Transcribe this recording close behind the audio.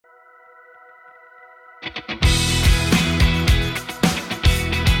And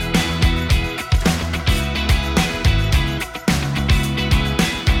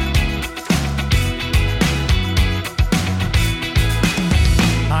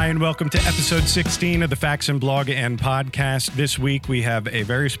welcome to episode 16 of the Faxon Blog and Podcast. This week we have a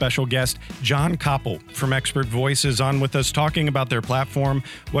very special guest, John Koppel from Expert Voice is on with us talking about their platform,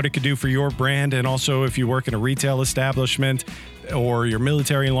 what it could do for your brand, and also if you work in a retail establishment or your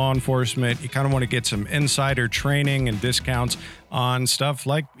military law enforcement, you kind of want to get some insider training and discounts on stuff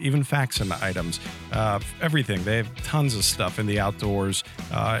like even Faxon items, everything. They have tons of stuff in the outdoors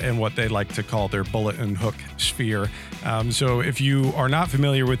and what they like to call their bullet and hook sphere. So if you are not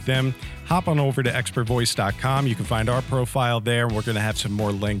familiar with them, hop on over to expertvoice.com. You can find our profile there. We're going to have some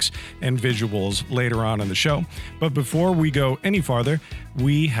more links and visuals later on in the show. But before we go any farther,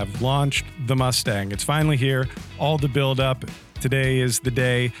 we have launched the Mustang. It's finally here. All the build up. Today is the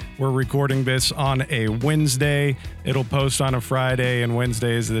day. We're recording this on a Wednesday. It'll post on a Friday, and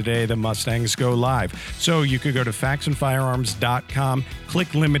Wednesday is the day the Mustangs go live. So you could go to faxonfirearms.com,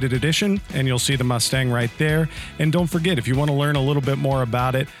 click limited edition, and you'll see the Mustang right there. And don't forget, if you want to learn a little bit more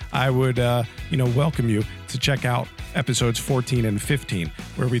about it, I would welcome you to check out episodes 14 and 15,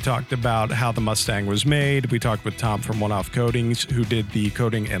 where we talked about how the Mustang was made. We talked with Tom from One Off Coatings, who did the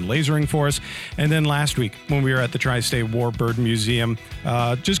coating and lasering for us. And then last week, when we were at the Tri-State Warbird Museum,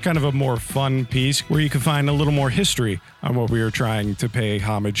 just kind of a more fun piece where you can find a little more history on what we were trying to pay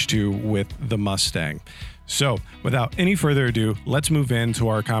homage to with the Mustang. So without any further ado, let's move into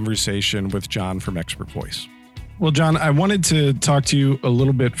our conversation with John from Expert Voice. Well, John, I wanted to talk to you a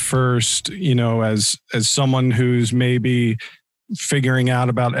little bit first, as someone who's maybe figuring out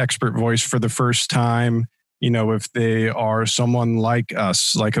about Expert Voice for the first time, if they are someone like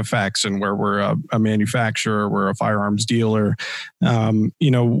us, like a Faxon, where we're a manufacturer, we're a firearms dealer,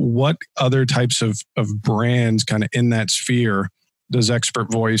 what other types of brands kind of in that sphere does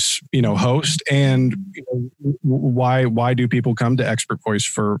Expert Voice, host? And why do people come to Expert Voice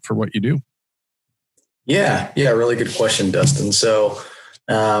for what you do? Yeah, really good question, Dustin. So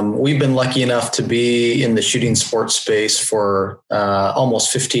we've been lucky enough to be in the shooting sports space for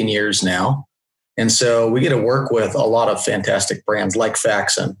almost 15 years now. And so we get to work with a lot of fantastic brands like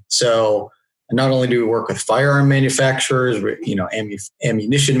Faxon. So not only do we work with firearm manufacturers,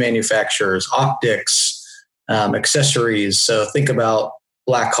 ammunition manufacturers, optics, accessories. So think about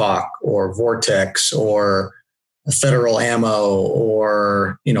Blackhawk or Vortex or Federal Ammo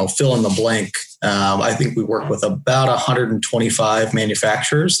or, fill in the blank. I think we work with about 125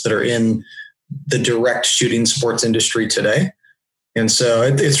 manufacturers that are in the direct shooting sports industry today. And so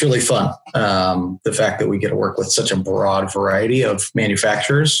it's really fun. The fact that we get to work with such a broad variety of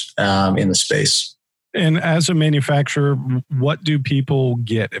manufacturers in the space. And as a manufacturer, what do people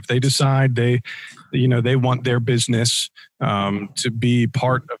get if they decide they want their business to be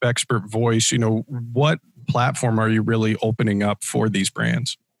part of Expert Voice? What platform are you really opening up for these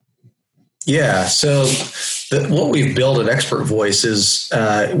brands? Yeah. So what we've built at Expert Voice is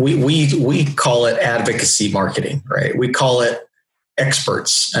we call it advocacy marketing, right? We call it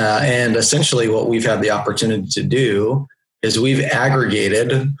experts. And essentially what we've had the opportunity to do is we've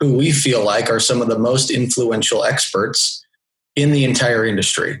aggregated who we feel like are some of the most influential experts in the entire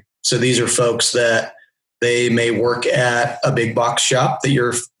industry. So these are folks that they may work at a big box shop that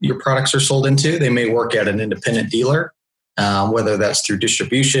your products are sold into. They may work at an independent dealer, whether that's through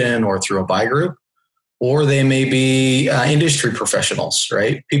distribution or through a buy group, or they may be industry professionals,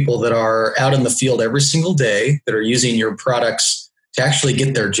 right? People that are out in the field every single day that are using your products to actually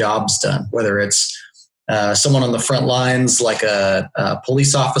get their jobs done, whether it's someone on the front lines like a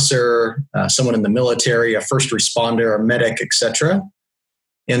police officer, someone in the military, a first responder, a medic, etc.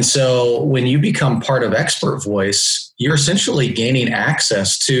 And so when you become part of Expert Voice, you're essentially gaining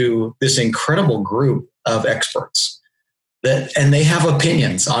access to this incredible group of experts and they have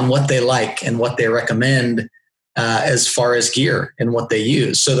opinions on what they like and what they recommend as far as gear and what they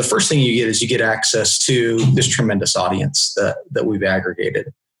use. So the first thing you get is you get access to this tremendous audience that we've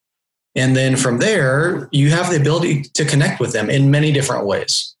aggregated. And then from there, you have the ability to connect with them in many different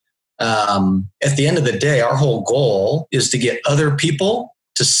ways. At the end of the day, our whole goal is to get other people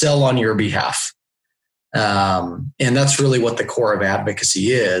to sell on your behalf. And that's really what the core of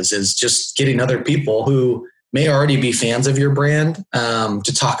advocacy is just getting other people who may already be fans of your brand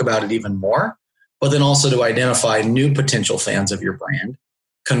to talk about it even more, but then also to identify new potential fans of your brand,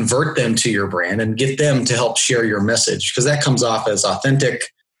 convert them to your brand and get them to help share your message, because that comes off as authentic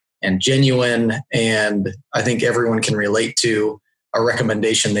and genuine. And I think everyone can relate to a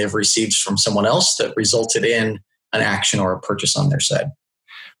recommendation they've received from someone else that resulted in an action or a purchase on their side.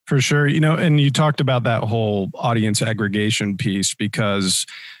 For sure. And you talked about that whole audience aggregation piece because,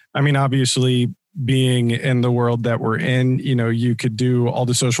 I mean, obviously being in the world that we're in, you could do all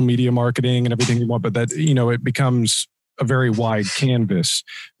the social media marketing and everything you want, but that, it becomes a very wide canvas.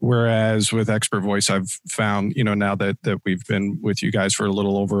 Whereas with Expert Voice, I've found, now that we've been with you guys for a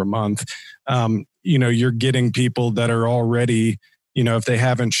little over a month, you're getting people that are already, if they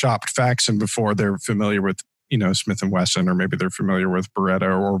haven't shopped Faxon before, they're familiar with Smith & Wesson, or maybe they're familiar with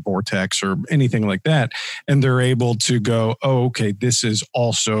Beretta or Vortex or anything like that. And they're able to go, oh, okay, this is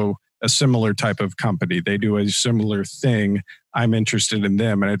also a similar type of company. They do a similar thing. I'm interested in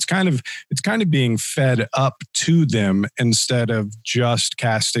them. And it's kind of being fed up to them instead of just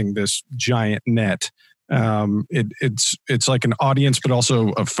casting this giant net. It's like an audience, but also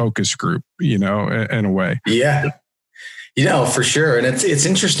a focus group, in a way. Yeah, for sure. And it's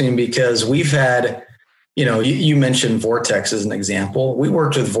interesting because we've had, you mentioned Vortex as an example. We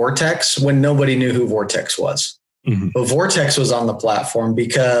worked with Vortex when nobody knew who Vortex was. Mm-hmm. But Vortex was on the platform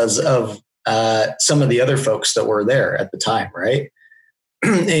because of some of the other folks that were there at the time, right?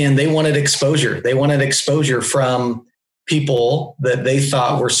 And they wanted exposure. They wanted exposure from people that they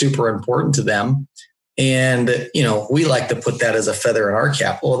thought were super important to them. And, we like to put that as a feather in our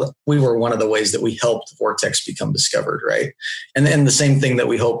cap. Well, we were one of the ways that we helped Vortex become discovered, right? And then the same thing that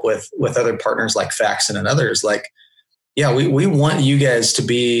we hope with other partners like Faxon and others. Like, yeah, we want you guys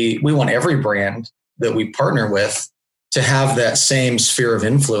we want every brand that we partner with to have that same sphere of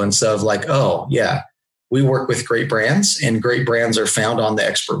influence of like, oh, yeah, we work with great brands and great brands are found on the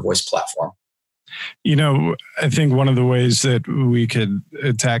Expert Voice platform. I think one of the ways that we could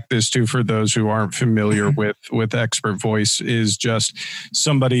attack this too, for those who aren't familiar with Expert Voice, is just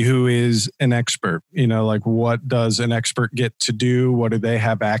somebody who is an expert. Like, what does an expert get to do? What do they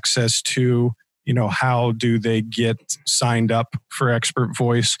have access to? How do they get signed up for Expert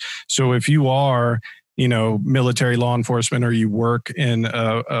Voice? So if you are, military law enforcement, or you work in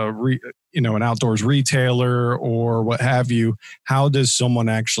an outdoors retailer or what have you, how does someone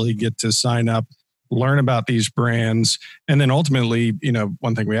actually get to sign up, learn about these brands? And then ultimately,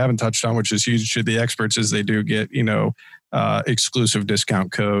 one thing we haven't touched on, which is huge to the experts, is they do get, exclusive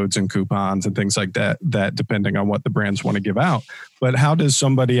discount codes and coupons and things like that depending on what the brands want to give out. But how does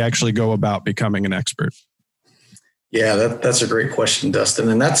somebody actually go about becoming an expert? Yeah, that's a great question, Dustin.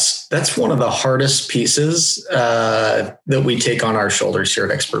 And that's one of the hardest pieces that we take on our shoulders here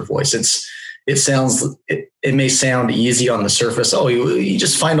at Expert Voice. It may sound easy on the surface. Oh, you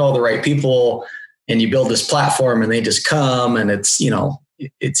just find all the right people and you build this platform and they just come, and it's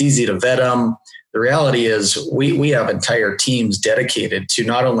easy to vet them. The reality is we have entire teams dedicated to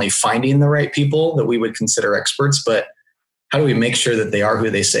not only finding the right people that we would consider experts, but how do we make sure that they are who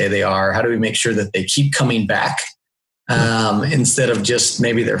they say they are? How do we make sure that they keep coming back instead of just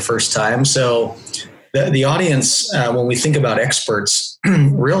maybe their first time? So the audience, when we think about experts,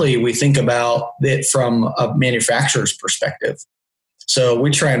 really we think about it from a manufacturer's perspective. So we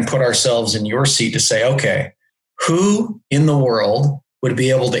try and put ourselves in your seat to say, okay, who in the world would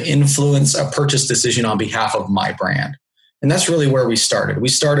be able to influence a purchase decision on behalf of my brand? And that's really where we started. We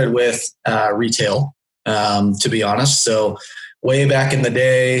started with retail, to be honest. So way back in the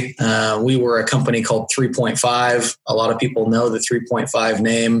day, we were a company called 3.5. A lot of people know the 3.5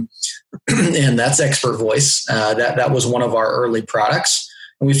 name, and that's Expert Voice. That was one of our early products.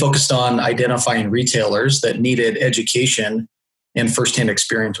 And we focused on identifying retailers that needed education and firsthand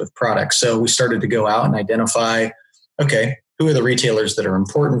experience with products. So we started to go out and identify, okay, who are the retailers that are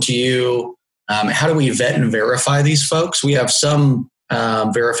important to you? How do we vet and verify these folks? We have some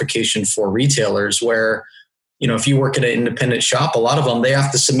verification for retailers where, if you work at an independent shop, a lot of them, they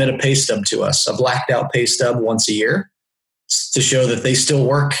have to submit a pay stub to us, a blacked out pay stub once a year to show that they still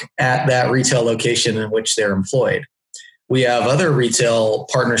work at that retail location in which they're employed. We have other retail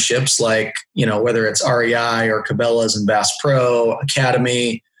partnerships like, whether it's REI or Cabela's and Bass Pro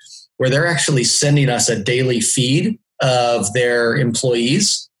Academy, where they're actually sending us a daily feed of their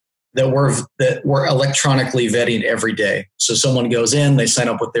employees that we're electronically vetting every day. So someone goes in, they sign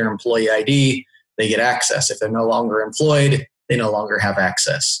up with their employee ID, they get access. If they're no longer employed, they no longer have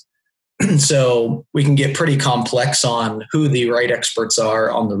access. So we can get pretty complex on who the right experts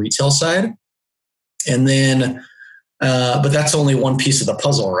are on the retail side. And then, but that's only one piece of the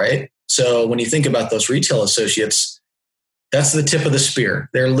puzzle, right? So when you think about those retail associates, that's the tip of the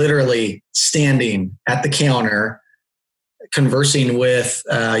spear. They're literally standing at the counter, conversing with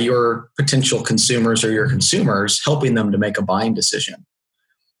your potential consumers or your consumers, helping them to make a buying decision.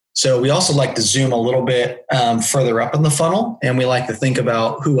 So we also like to zoom a little bit further up in the funnel, and we like to think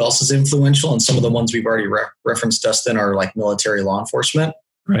about who else is influential. And some of the ones we've already referenced, Dustin, are like military law enforcement.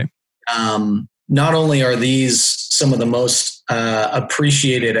 Right. Not only are these some of the most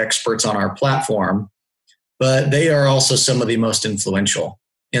appreciated experts on our platform, but they are also some of the most influential.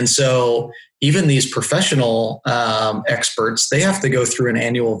 And so even these professional experts, they have to go through an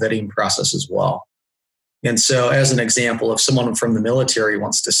annual vetting process as well. And so as an example, if someone from the military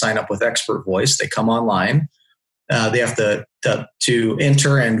wants to sign up with Expert Voice, they come online. They have to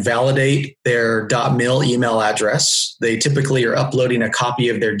enter and validate their .mil email address. They typically are uploading a copy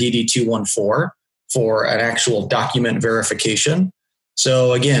of their DD-214 for an actual document verification.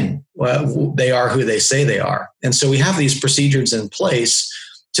 So again, they are who they say they are. And so we have these procedures in place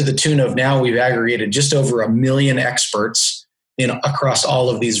to the tune of now we've aggregated just over 1 million experts across all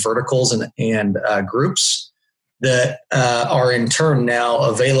of these verticals and groups that are in turn now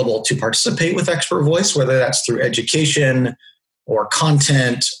available to participate with Expert Voice, whether that's through education or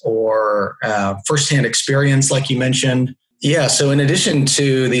content or firsthand experience, like you mentioned. Yeah, so in addition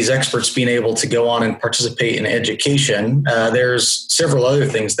to these experts being able to go on and participate in education, there's several other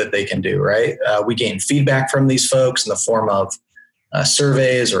things that they can do, right? We gain feedback from these folks in the form of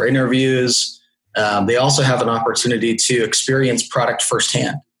surveys or interviews. They also have an opportunity to experience product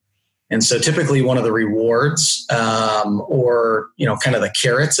firsthand. And so typically one of the rewards or kind of the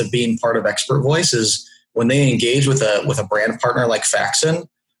carrots of being part of Expert Voice is when they engage with a brand partner like Faxon,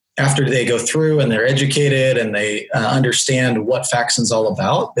 after they go through and they're educated and they understand what Faxon's all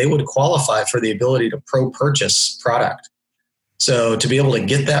about, they would qualify for the ability to purchase product. So to be able to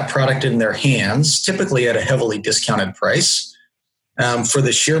get that product in their hands, typically at a heavily discounted price, for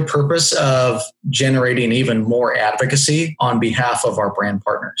the sheer purpose of generating even more advocacy on behalf of our brand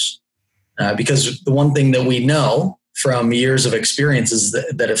partners. Because the one thing that we know from years of experience is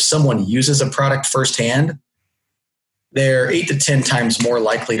that if someone uses a product firsthand, they're 8 to 10 times more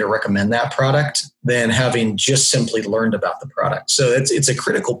likely to recommend that product than having just simply learned about the product. So it's a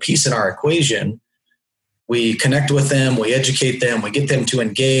critical piece in our equation. We connect with them, we educate them, we get them to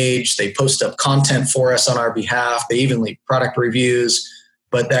engage, they post up content for us on our behalf, they even leave product reviews,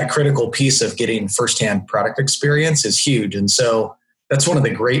 but that critical piece of getting firsthand product experience is huge. And so that's one of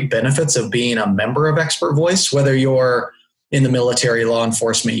the great benefits of being a member of Expert Voice, whether you're in the military, law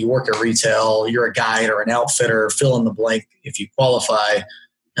enforcement, you work at retail, you're a guide or an outfitter, fill in the blank if you qualify.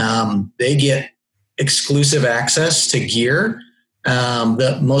 They get exclusive access to gear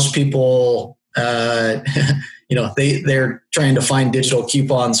that most people, they're trying to find digital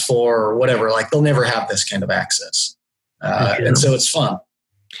coupons for or whatever. Like they'll never have this kind of access. And so it's fun.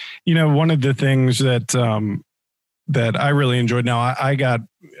 One of the things that I really enjoyed. Now, I got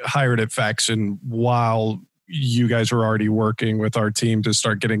hired at Faxon while you guys were already working with our team to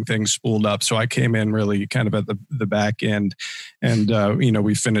start getting things spooled up. So I came in really kind of at the back end, and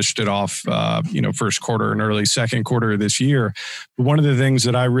we finished it off, first quarter and early second quarter of this year. But one of the things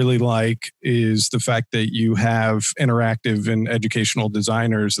that I really like is the fact that you have interactive and educational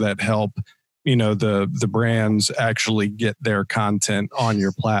designers that help the brands actually get their content on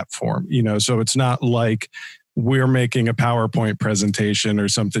your platform. So it's not like we're making a PowerPoint presentation or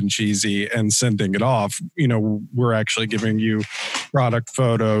something cheesy and sending it off. We're actually giving you product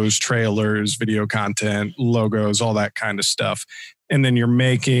photos, trailers, video content, logos, all that kind of stuff. And then you're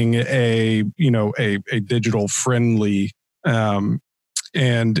making a digital friendly and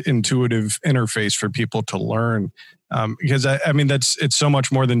intuitive interface for people to learn. Because it's so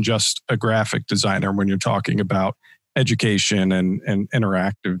much more than just a graphic designer when you're talking about education and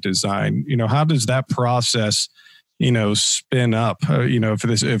interactive design. How does that process, spin up?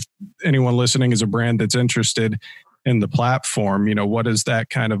 If anyone listening is a brand that's interested in the platform, what does that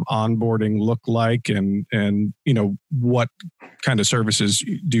kind of onboarding look like, and what kind of services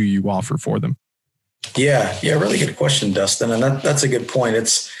do you offer for them? Yeah, really good question, Dustin, and that's a good point.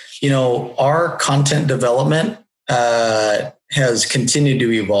 It's our content development has continued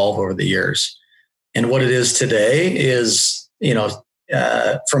to evolve over the years. And what it is today is,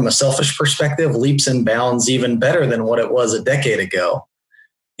 from a selfish perspective, leaps and bounds even better than what it was a decade ago.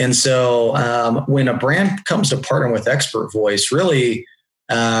 And so when a brand comes to partner with Expert Voice, really,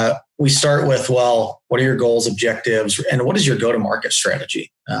 we start with, well, what are your goals, objectives, and what is your go-to-market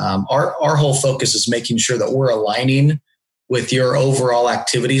strategy? Our whole focus is making sure that we're aligning with your overall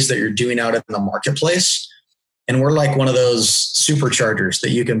activities that you're doing out in the marketplace. And we're like one of those superchargers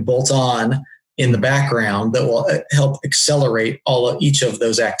that you can bolt on in the background that will help accelerate each of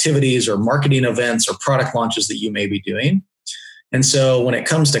those activities or marketing events or product launches that you may be doing. And so when it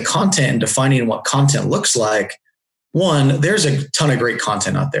comes to content and defining what content looks like, one, there's a ton of great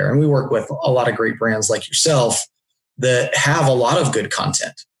content out there. And we work with a lot of great brands like yourself that have a lot of good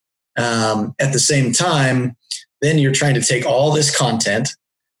content. At the same time, then you're trying to take all this content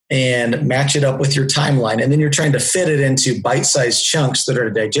and match it up with your timeline. And then you're trying to fit it into bite-sized chunks that are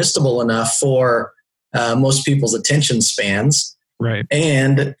digestible enough for most people's attention spans. Right.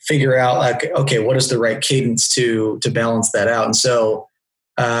 And figure out like, okay, what is the right cadence to balance that out? And so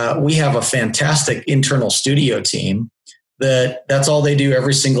we have a fantastic internal studio team that's all they do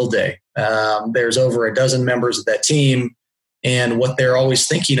every single day. There's over a dozen members of that team. And what they're always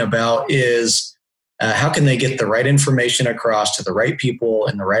thinking about is how can they get the right information across to the right people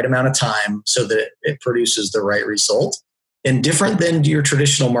in the right amount of time so that it produces the right result. And different than your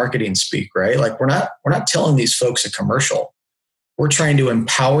traditional marketing speak, right? Like we're not telling these folks a commercial. We're trying to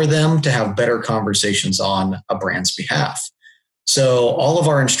empower them to have better conversations on a brand's behalf. So all of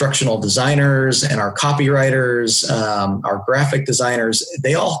our instructional designers and our copywriters, our graphic designers,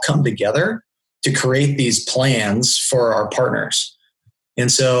 they all come together to create these plans for our partners.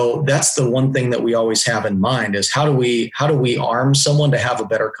 And so that's the one thing that we always have in mind is how do we arm someone to have a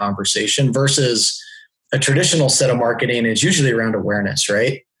better conversation versus a traditional set of marketing is usually around awareness,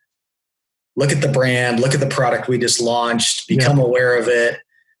 right? Look at the brand, look at the product we just launched, become aware of it.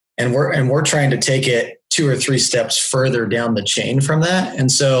 And we're trying to take it 2 or 3 steps further down the chain from that.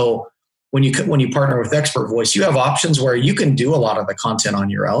 And so when you partner with Expert Voice, you have options where you can do a lot of the content on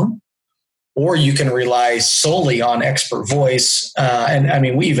your own, or you can rely solely on Expert Voice. And I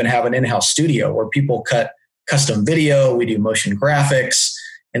mean, we even have an in-house studio where people cut custom video, we do motion graphics.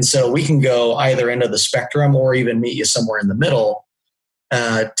 And so we can go either end of the spectrum or even meet you somewhere in the middle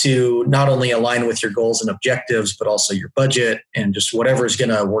to not only align with your goals and objectives, but also your budget and just whatever is going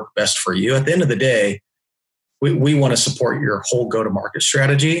to work best for you. At the end of the day, we want to support your whole go-to-market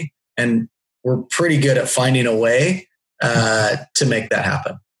strategy. And we're pretty good at finding a way to make that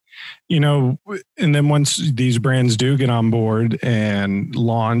happen. You know, and then once these brands do get on board and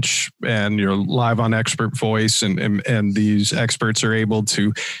launch and you're live on Expert Voice and these experts are able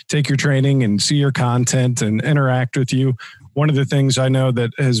to take your training and see your content and interact with you, one of the things I know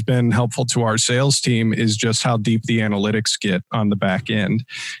that has been helpful to our sales team is just how deep the analytics get on the back end.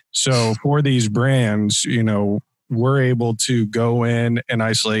 So for these brands, you know, we're able to go in and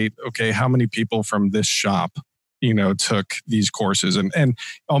isolate, okay, how many people from this shop, you know, took these courses and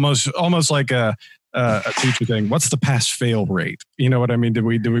almost like a teacher thing. What's the pass fail rate? You know what I mean? Did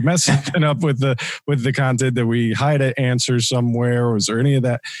we mess something up with the content? Did we hide an answer somewhere? Was there any of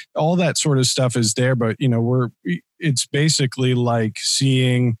that? All that sort of stuff is there, but you know, it's basically like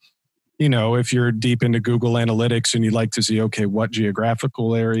seeing, you know, if you're deep into Google Analytics and you'd like to see, okay, what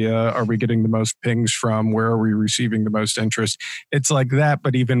geographical area are we getting the most pings from? Where are we receiving the most interest? It's like that,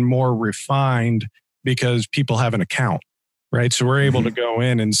 but even more refined because people have an account, right? So we're able to go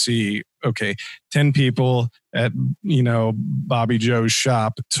in and see, okay, 10 people at, you know, Bobby Joe's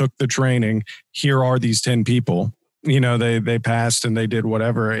shop took the training. Here are these 10 people, you know, they passed and they did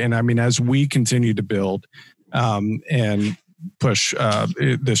whatever. And I mean, as we continue to build and push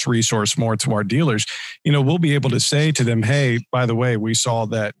this resource more to our dealers, you know, we'll be able to say to them, hey, by the way, we saw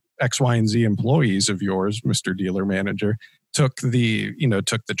that X, Y, and Z employees of yours, Mr. Dealer Manager, took the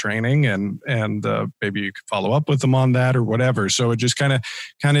training and maybe you could follow up with them on that or whatever. So it just kind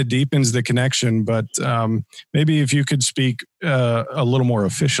of deepens the connection. But maybe if you could speak a little more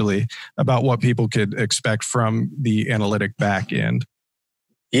officially about what people could expect from the analytic back end.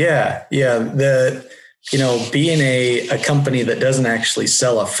 Yeah. Being a company that doesn't actually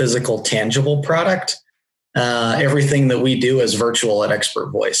sell a physical, tangible product, everything that we do is virtual at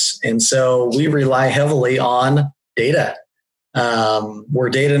Expert Voice. And so we rely heavily on data. We're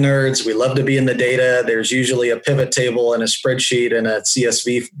data nerds. We love to be in the data. There's usually a pivot table and a spreadsheet and a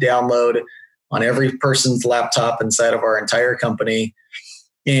CSV download on every person's laptop inside of our entire company.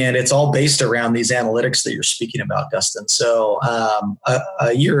 And it's all based around these analytics that you're speaking about, Dustin. So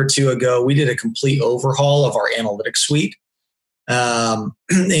a year or two ago, we did a complete overhaul of our analytics suite. And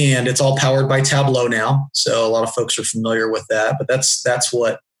it's all powered by Tableau now. So a lot of folks are familiar with that, but that's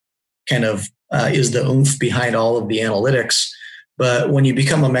what kind of is the oomph behind all of the analytics. But when you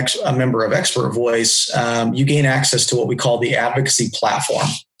become a member of Expert Voice, you gain access to what we call the advocacy platform.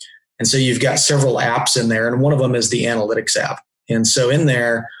 And so you've got several apps in there, and one of them is the analytics app. And so in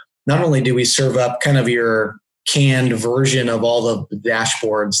there, not only do we serve up kind of your canned version of all the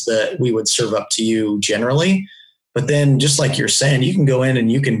dashboards that we would serve up to you generally, but then just like you're saying, you can go in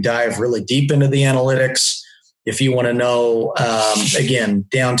and you can dive really deep into the analytics. If you want to know, again,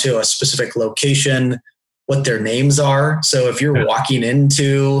 down to a specific location, what their names are. So if you're walking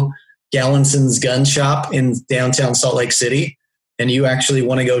into Gallinson's gun shop in downtown Salt Lake City, and you actually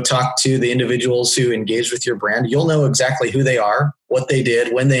want to go talk to the individuals who engaged with your brand, you'll know exactly who they are, what they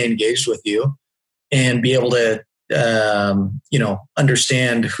did, when they engaged with you, and be able to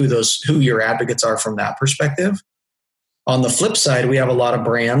understand who your advocates are from that perspective. On the flip side, we have a lot of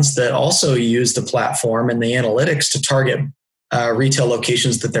brands that also use the platform and the analytics to target retail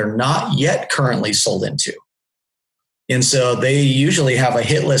locations that they're not yet currently sold into. And so they usually have a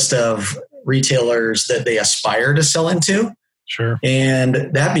hit list of retailers that they aspire to sell into. Sure. And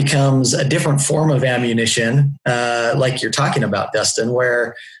that becomes a different form of ammunition, like you're talking about, Dustin,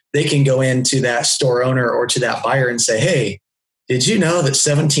 where they can go into that store owner or to that buyer and say, hey, did you know that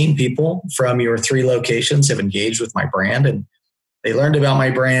 17 people from your 3 locations have engaged with my brand and they learned about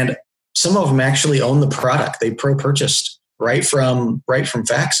my brand? Some of them actually own the product they purchased right from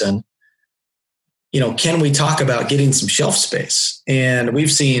Faxon. Can we talk about getting some shelf space? And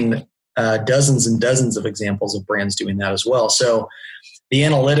we've seen dozens and dozens of examples of brands doing that as well. So the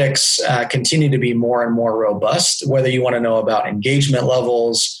analytics continue to be more and more robust, whether you want to know about engagement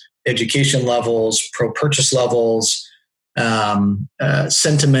levels, education levels, pro-purchase levels,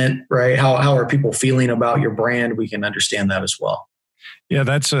 sentiment, right? How are people feeling about your brand? We can understand that as well. Yeah,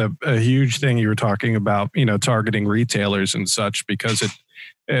 that's a huge thing you were talking about, targeting retailers and such, because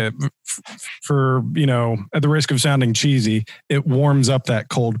at the risk of sounding cheesy, it warms up that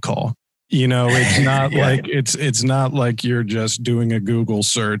cold call. It's not like it's not like you're just doing a Google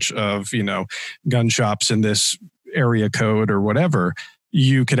search of, gun shops in this area code or whatever.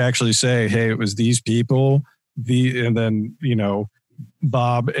 You could actually say, hey, it was these people, and then,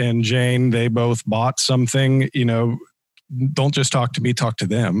 Bob and Jane, they both bought something, don't just talk to me, talk to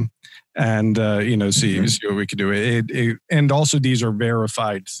them. And, see what we could do. And also these are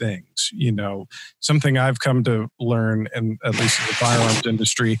verified things, something I've come to learn, and at least in the firearms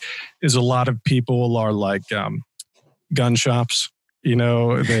industry, is a lot of people are like gun shops.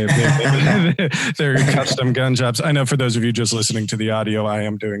 They're custom gun shops. I know for those of you just listening to the audio, I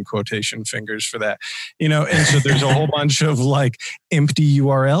am doing quotation fingers for that, and so there's a whole bunch of like empty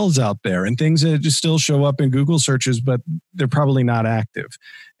URLs out there and things that just still show up in Google searches, but they're probably not active.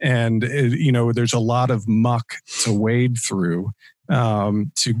 And, there's a lot of muck to wade through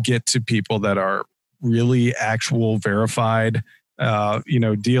to get to people that are really actual verified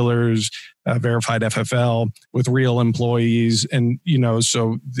dealers, verified FFL with real employees. And,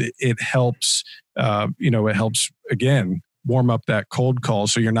 so it helps, it helps again, warm up that cold call.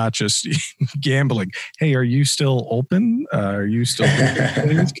 So you're not just gambling. Hey, are you still open? Are you still doing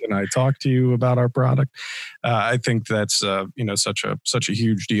things? Can I talk to you about our product? I think that's, such a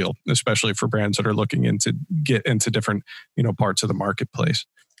huge deal, especially for brands that are looking to get into different, parts of the marketplace.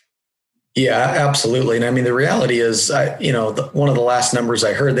 Yeah, absolutely. And I mean, the reality is, one of the last numbers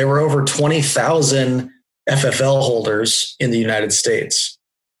I heard, there were over 20,000 FFL holders in the United States.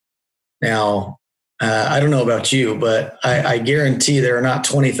 Now, I don't know about you, but I guarantee there are not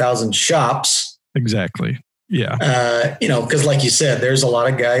 20,000 shops. Exactly. Yeah. Because like you said, there's a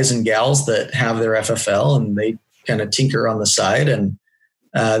lot of guys and gals that have their FFL and they kind of tinker on the side, and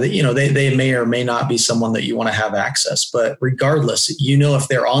they may or may not be someone that you want to have access. But regardless, if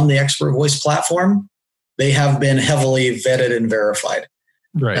they're on the Expert Voice platform, they have been heavily vetted and verified.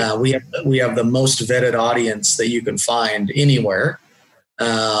 Right. We have the most vetted audience that you can find anywhere.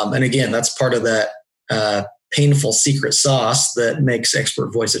 And again, that's part of that painful secret sauce that makes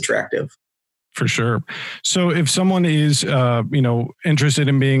Expert Voice attractive. For sure. So if someone is, interested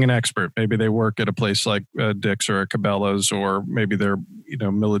in being an expert, maybe they work at a place like Dick's or Cabela's, or maybe they're,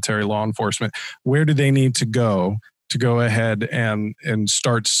 military law enforcement, where do they need to go ahead and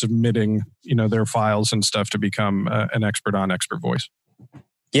start submitting, their files and stuff to become an expert on Expert Voice?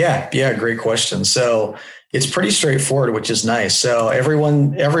 Yeah. Great question. So it's pretty straightforward, which is nice. So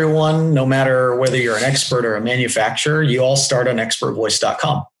everyone, no matter whether you're an expert or a manufacturer, you all start on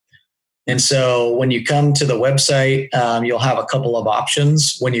expertvoice.com. And so when you come to the website, you'll have a couple of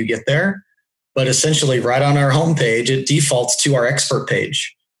options when you get there. But essentially right on our homepage, it defaults to our expert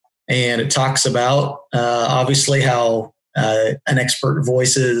page. And it talks about, obviously, how an Expert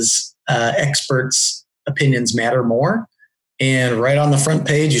Voice's experts' opinions matter more. And right on the front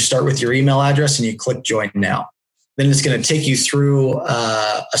page, you start with your email address and you click Join Now. Then it's going to take you through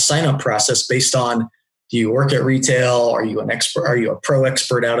a sign-up process based on, do you work at retail? Are you an expert? Are you a pro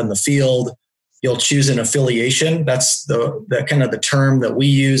expert out in the field? You'll choose an affiliation. That's the kind of the term that we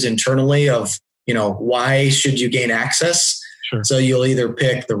use internally of, why should you gain access? Sure. So you'll either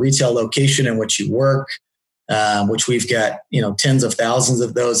pick the retail location in which you work, which we've got, tens of thousands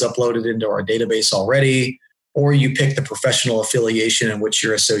of those uploaded into our database already, or you pick the professional affiliation in which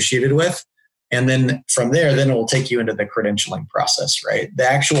you're associated with. And then from there, then it will take you into the credentialing process, right? The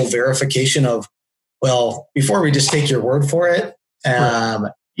actual verification of, well, before we just take your word for it,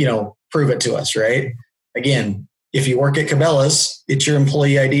 prove it to us, right? Again, if you work at Cabela's, it's your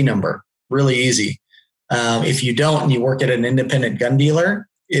employee ID number. Really easy. If you don't and you work at an independent gun dealer,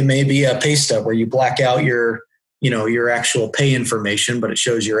 it may be a pay stub where you black out your actual pay information, but it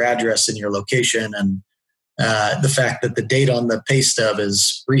shows your address and your location and the fact that the date on the pay stub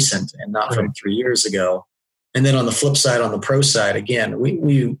is recent and not from 3 years ago. And then on the flip side, on the pro side, again,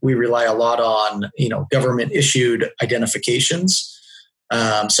 we rely a lot on, government issued identifications.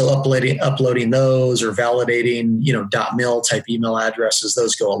 So uploading those or validating, .mil type email addresses,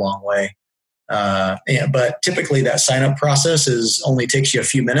 those go a long way. But typically that sign up process only takes you a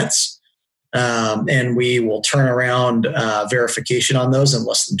few minutes. And we will turn around verification on those in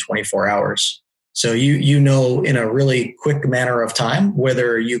less than 24 hours. So in a really quick manner of time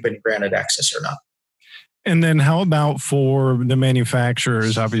whether you've been granted access or not. And then how about for the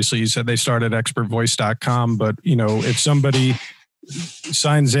manufacturers? Obviously, you said they start at expertvoice.com, but if somebody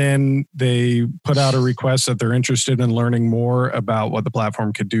signs in, they put out a request that they're interested in learning more about what the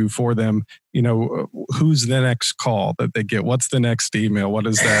platform could do for them. Who's the next call that they get? What's the next email? What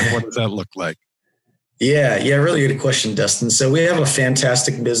does that look like? Yeah, really good question, Dustin. So we have a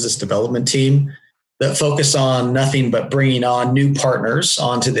fantastic business development team that focus on nothing but bringing on new partners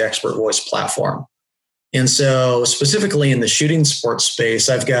onto the Expert Voice platform. And so specifically in the shooting sports space,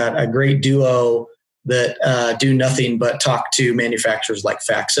 I've got a great duo that do nothing but talk to manufacturers like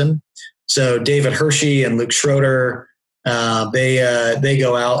Faxon. So David Hershey and Luke Schroeder, they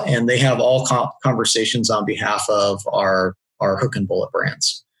go out and they have all conversations on behalf of our hook and bullet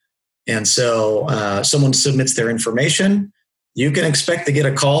brands. And so someone submits their information. You can expect to get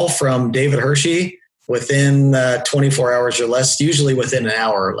a call from David Hershey within 24 hours or less, usually within an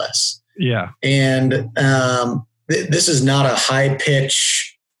hour or less. Yeah. And this is not a high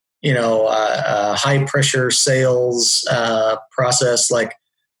pitch, high pressure sales process. Like,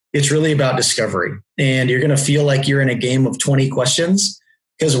 it's really about discovery, and you're going to feel like you're in a game of 20 questions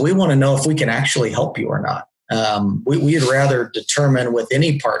because we want to know if we can actually help you or not. We'd rather determine with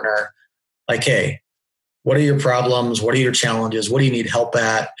any partner, like, hey, what are your problems? What are your challenges? What do you need help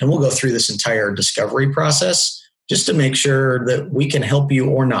at? And we'll go through this entire discovery process just to make sure that we can help you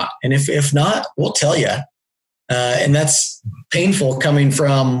or not. And if not, we'll tell you. And that's painful coming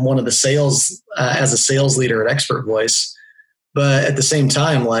from one of the sales, as a sales leader at Expert Voice. But at the same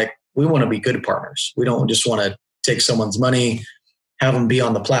time, like, we want to be good partners. We don't just want to take someone's money, have them be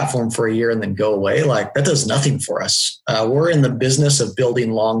on the platform for a year and then go away. Like, that does nothing for us. We're in the business of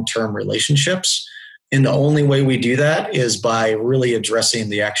building long-term relationships. And the only way we do that is by really addressing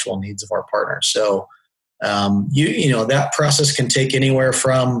the actual needs of our partners. So, that process can take anywhere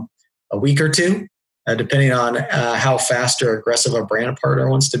from a week or two, depending on how fast or aggressive a brand partner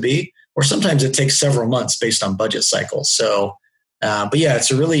wants to be, or sometimes it takes several months based on budget cycles. So, but yeah,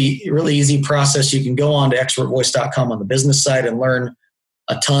 it's a really, really easy process. You can go on to expertvoice.com on the business side and learn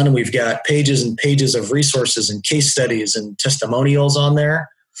a ton. We've got pages and pages of resources and case studies and testimonials on there.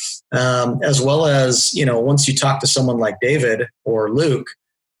 As well as, once you talk to someone like David or Luke,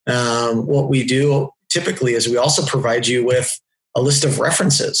 what we do typically is we also provide you with a list of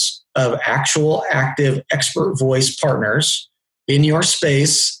references of actual active Expert Voice partners in your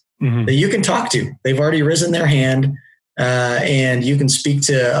space that you can talk to. They've already risen their hand, and you can speak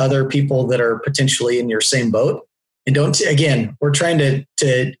to other people that are potentially in your same boat. And we're trying to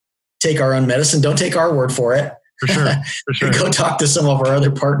take our own medicine. Don't take our word for it. For sure. Go talk to some of our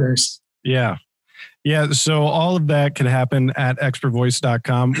other partners. Yeah. So all of that can happen at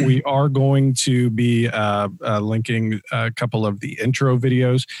expertvoice.com. We are going to be linking a couple of the intro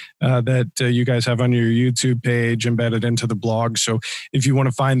videos that you guys have on your YouTube page embedded into the blog. So if you want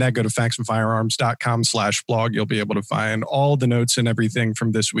to find that, go to faxonfirearms.com/blog. You'll be able to find all the notes and everything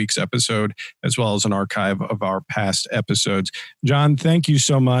from this week's episode, as well as an archive of our past episodes. John, thank you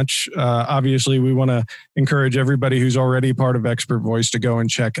so much. Obviously, we want to encourage everybody who's already part of Expert Voice to go and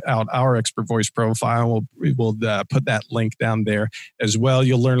check out our Expert Voice profile. We will put that link down there as well.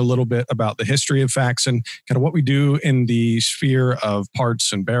 You'll learn a little bit about the history of Faxon, kind of what we do in the sphere of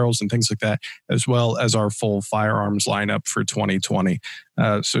parts and barrels and things like that, as well as our full firearms lineup for 2020.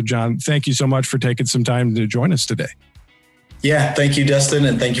 So, John, thank you so much for taking some time to join us today. Yeah, thank you, Dustin,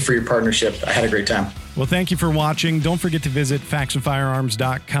 and thank you for your partnership. I had a great time. Well, thank you for watching. Don't forget to visit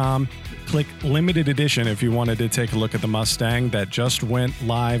faxonfirearms.com. Click limited edition if you wanted to take a look at the Mustang that just went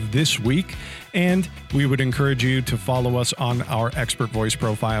live this week. And we would encourage you to follow us on our Expert Voice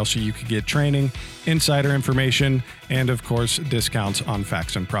profile so you could get training, insider information, and of course, discounts on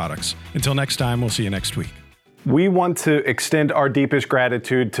Faxon products. Until next time, we'll see you next week. We want to extend our deepest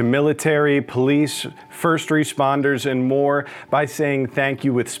gratitude to military, police, first responders, and more by saying thank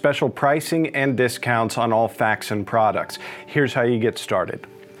you with special pricing and discounts on all Faxon products. Here's how you get started.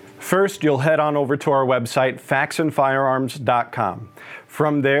 First, you'll head on over to our website, faxonfirearms.com.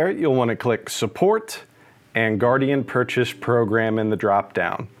 From there, you'll want to click Support and Guardian Purchase Program in the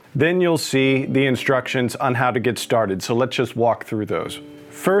drop-down. Then you'll see the instructions on how to get started, so let's just walk through those.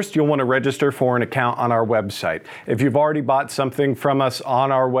 First, you'll want to register for an account on our website. If you've already bought something from us on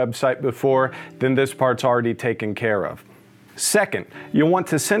our website before, then this part's already taken care of. Second, you'll want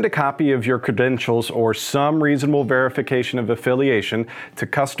to send a copy of your credentials or some reasonable verification of affiliation to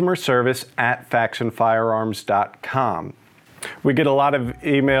customer service at faxonfirearms.com. We get a lot of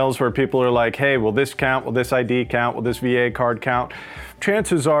emails where people are like, hey, will this count? Will this ID count? Will this VA card count?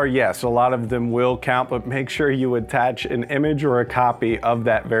 Chances are, yes, a lot of them will count, but make sure you attach an image or a copy of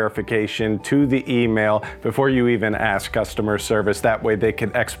that verification to the email before you even ask customer service. That way they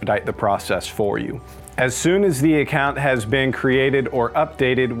can expedite the process for you. As soon as the account has been created or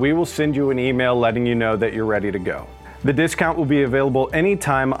updated, we will send you an email letting you know that you're ready to go. The discount will be available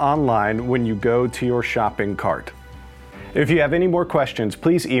anytime online when you go to your shopping cart. If you have any more questions,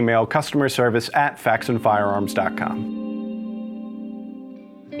 please email customer service at faxonfirearms.com.